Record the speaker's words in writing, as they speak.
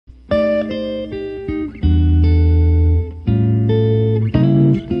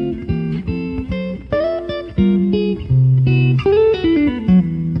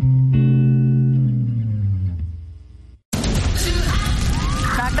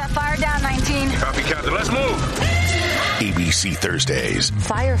Copy, Captain. Let's move. ABC Thursdays.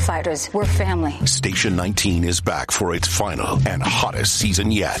 Firefighters were family. Station 19 is back for its final and hottest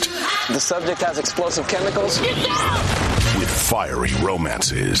season yet. The subject has explosive chemicals. With fiery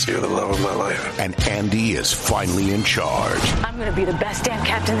romances. You're the love of my life. And Andy is finally in charge. I'm going to be the best damn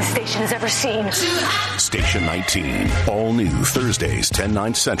captain the station has ever seen. Station 19. All new Thursdays,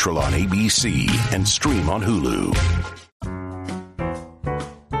 10/9 Central on ABC and stream on Hulu.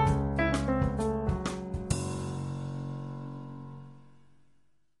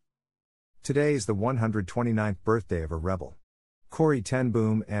 Today is the 129th birthday of a rebel. Corrie ten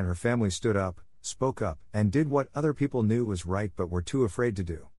Boom and her family stood up, spoke up, and did what other people knew was right but were too afraid to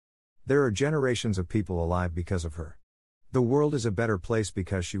do. There are generations of people alive because of her. The world is a better place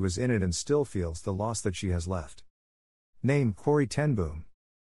because she was in it and still feels the loss that she has left. Name: Corrie ten Boom.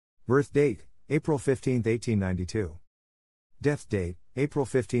 Birth date: April 15, 1892. Death date: April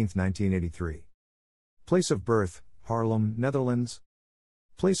 15, 1983. Place of birth: Haarlem, Netherlands.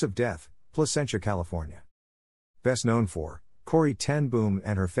 Place of death: Placentia, California. Best known for, Corrie ten Boom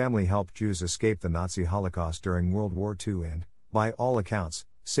and her family helped Jews escape the Nazi Holocaust during World War II and, by all accounts,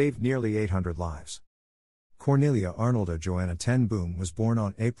 saved nearly 800 lives. Cornelia Arnolda Joanna ten Boom was born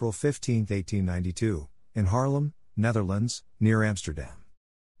on April 15, 1892, in Haarlem, Netherlands, near Amsterdam.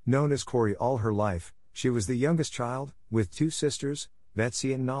 Known as Corrie all her life, she was the youngest child, with two sisters,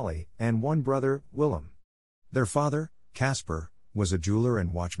 Betsy and Nolly, and one brother, Willem. Their father, Caspar, was a jeweler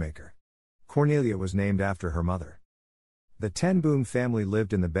and watchmaker. Cornelia was named after her mother. The ten Boom family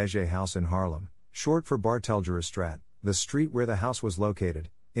lived in the Beger House in Haarlem, short for Bartelgerenstraat, the street where the house was located,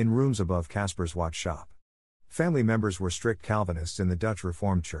 in rooms above Caspar's watch shop. Family members were strict Calvinists in the Dutch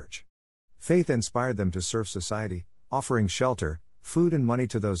Reformed Church. Faith inspired them to serve society, offering shelter, food and money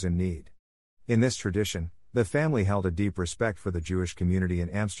to those in need. In this tradition, the family held a deep respect for the Jewish community in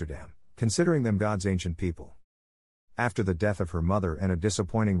Amsterdam, considering them God's ancient people. After the death of her mother and a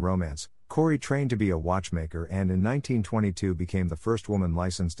disappointing romance, Corrie trained to be a watchmaker and in 1922 became the first woman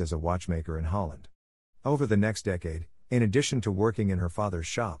licensed as a watchmaker in Holland. Over the next decade, in addition to working in her father's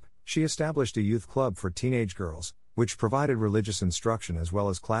shop, she established a youth club for teenage girls, which provided religious instruction as well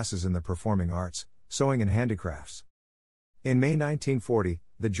as classes in the performing arts, sewing and handicrafts. In May 1940,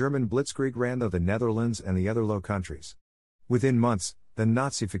 the German Blitzkrieg ran through the Netherlands and the other Low Countries. Within months, the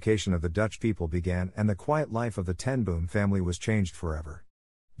Nazification of the Dutch people began and the quiet life of the ten Boom family was changed forever.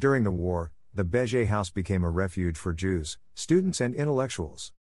 During the war, the Beger House became a refuge for Jews, students and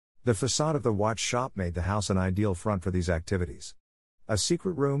intellectuals. The facade of the watch shop made the house an ideal front for these activities. A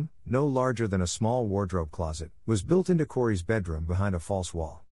secret room, no larger than a small wardrobe closet, was built into Corrie's bedroom behind a false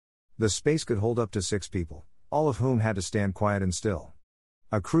wall. The space could hold up to 6 people, all of whom had to stand quiet and still.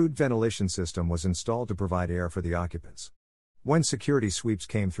 A crude ventilation system was installed to provide air for the occupants. When security sweeps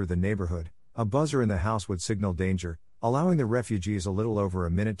came through the neighborhood, a buzzer in the house would signal danger, allowing the refugees a little over a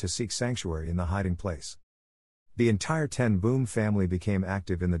minute to seek sanctuary in the hiding place. The entire ten Boom family became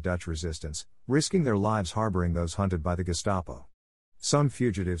active in the Dutch resistance, risking their lives harboring those hunted by the Gestapo. Some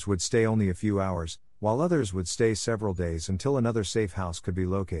fugitives would stay only a few hours, while others would stay several days until another safe house could be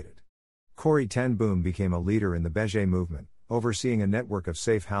located. Corrie ten Boom became a leader in the Beger movement, overseeing a network of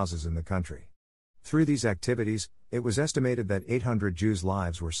safe houses in the country. Through these activities, it was estimated that 800 Jews'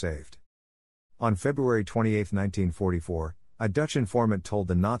 lives were saved. On February 28, 1944, a Dutch informant told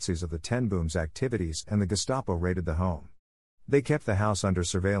the Nazis of the ten Boom's activities and the Gestapo raided the home. They kept the house under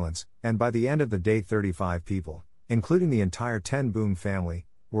surveillance, and by the end of the day 35 people, including the entire ten Boom family,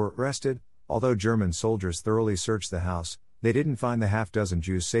 were arrested. Although German soldiers thoroughly searched the house, they didn't find the half-dozen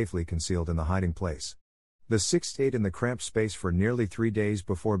Jews safely concealed in the hiding place. The 6 stayed in the cramped space for nearly 3 days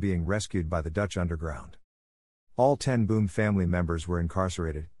before being rescued by the Dutch underground. All ten Boom family members were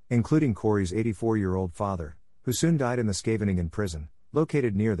incarcerated, including Corrie's 84-year-old father, who soon died in the Scheveningen prison,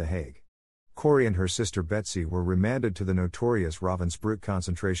 located near The Hague. Corrie and her sister Betsy were remanded to the notorious Ravensbrück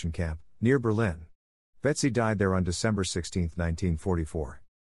concentration camp, near Berlin. Betsy died there on December 16, 1944.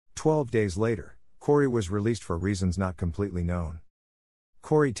 12 days later, Corrie was released for reasons not completely known.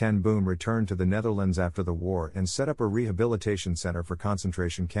 Corrie ten Boom returned to the Netherlands after the war and set up a rehabilitation center for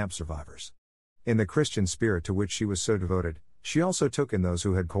concentration camp survivors. In the Christian spirit to which she was so devoted, she also took in those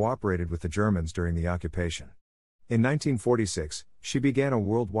who had cooperated with the Germans during the occupation. In 1946, she began a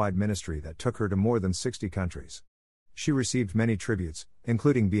worldwide ministry that took her to more than 60 countries. She received many tributes,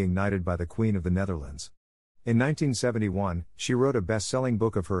 including being knighted by the Queen of the Netherlands. In 1971, she wrote a best-selling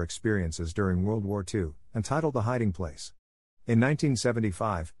book of her experiences during World War II, entitled The Hiding Place. In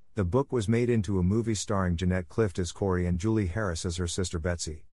 1975, the book was made into a movie starring Jeanette Clift as Corrie and Julie Harris as her sister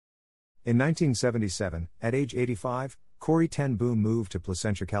Betsy. In 1977, at age 85, Corrie ten Boom moved to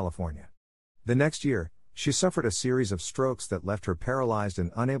Placentia, California. The next year, she suffered a series of strokes that left her paralyzed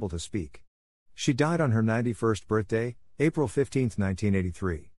and unable to speak. She died on her 91st birthday, April 15,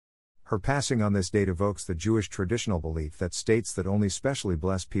 1983. Her passing on this date evokes the Jewish traditional belief that states that only specially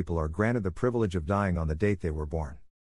blessed people are granted the privilege of dying on the date they were born.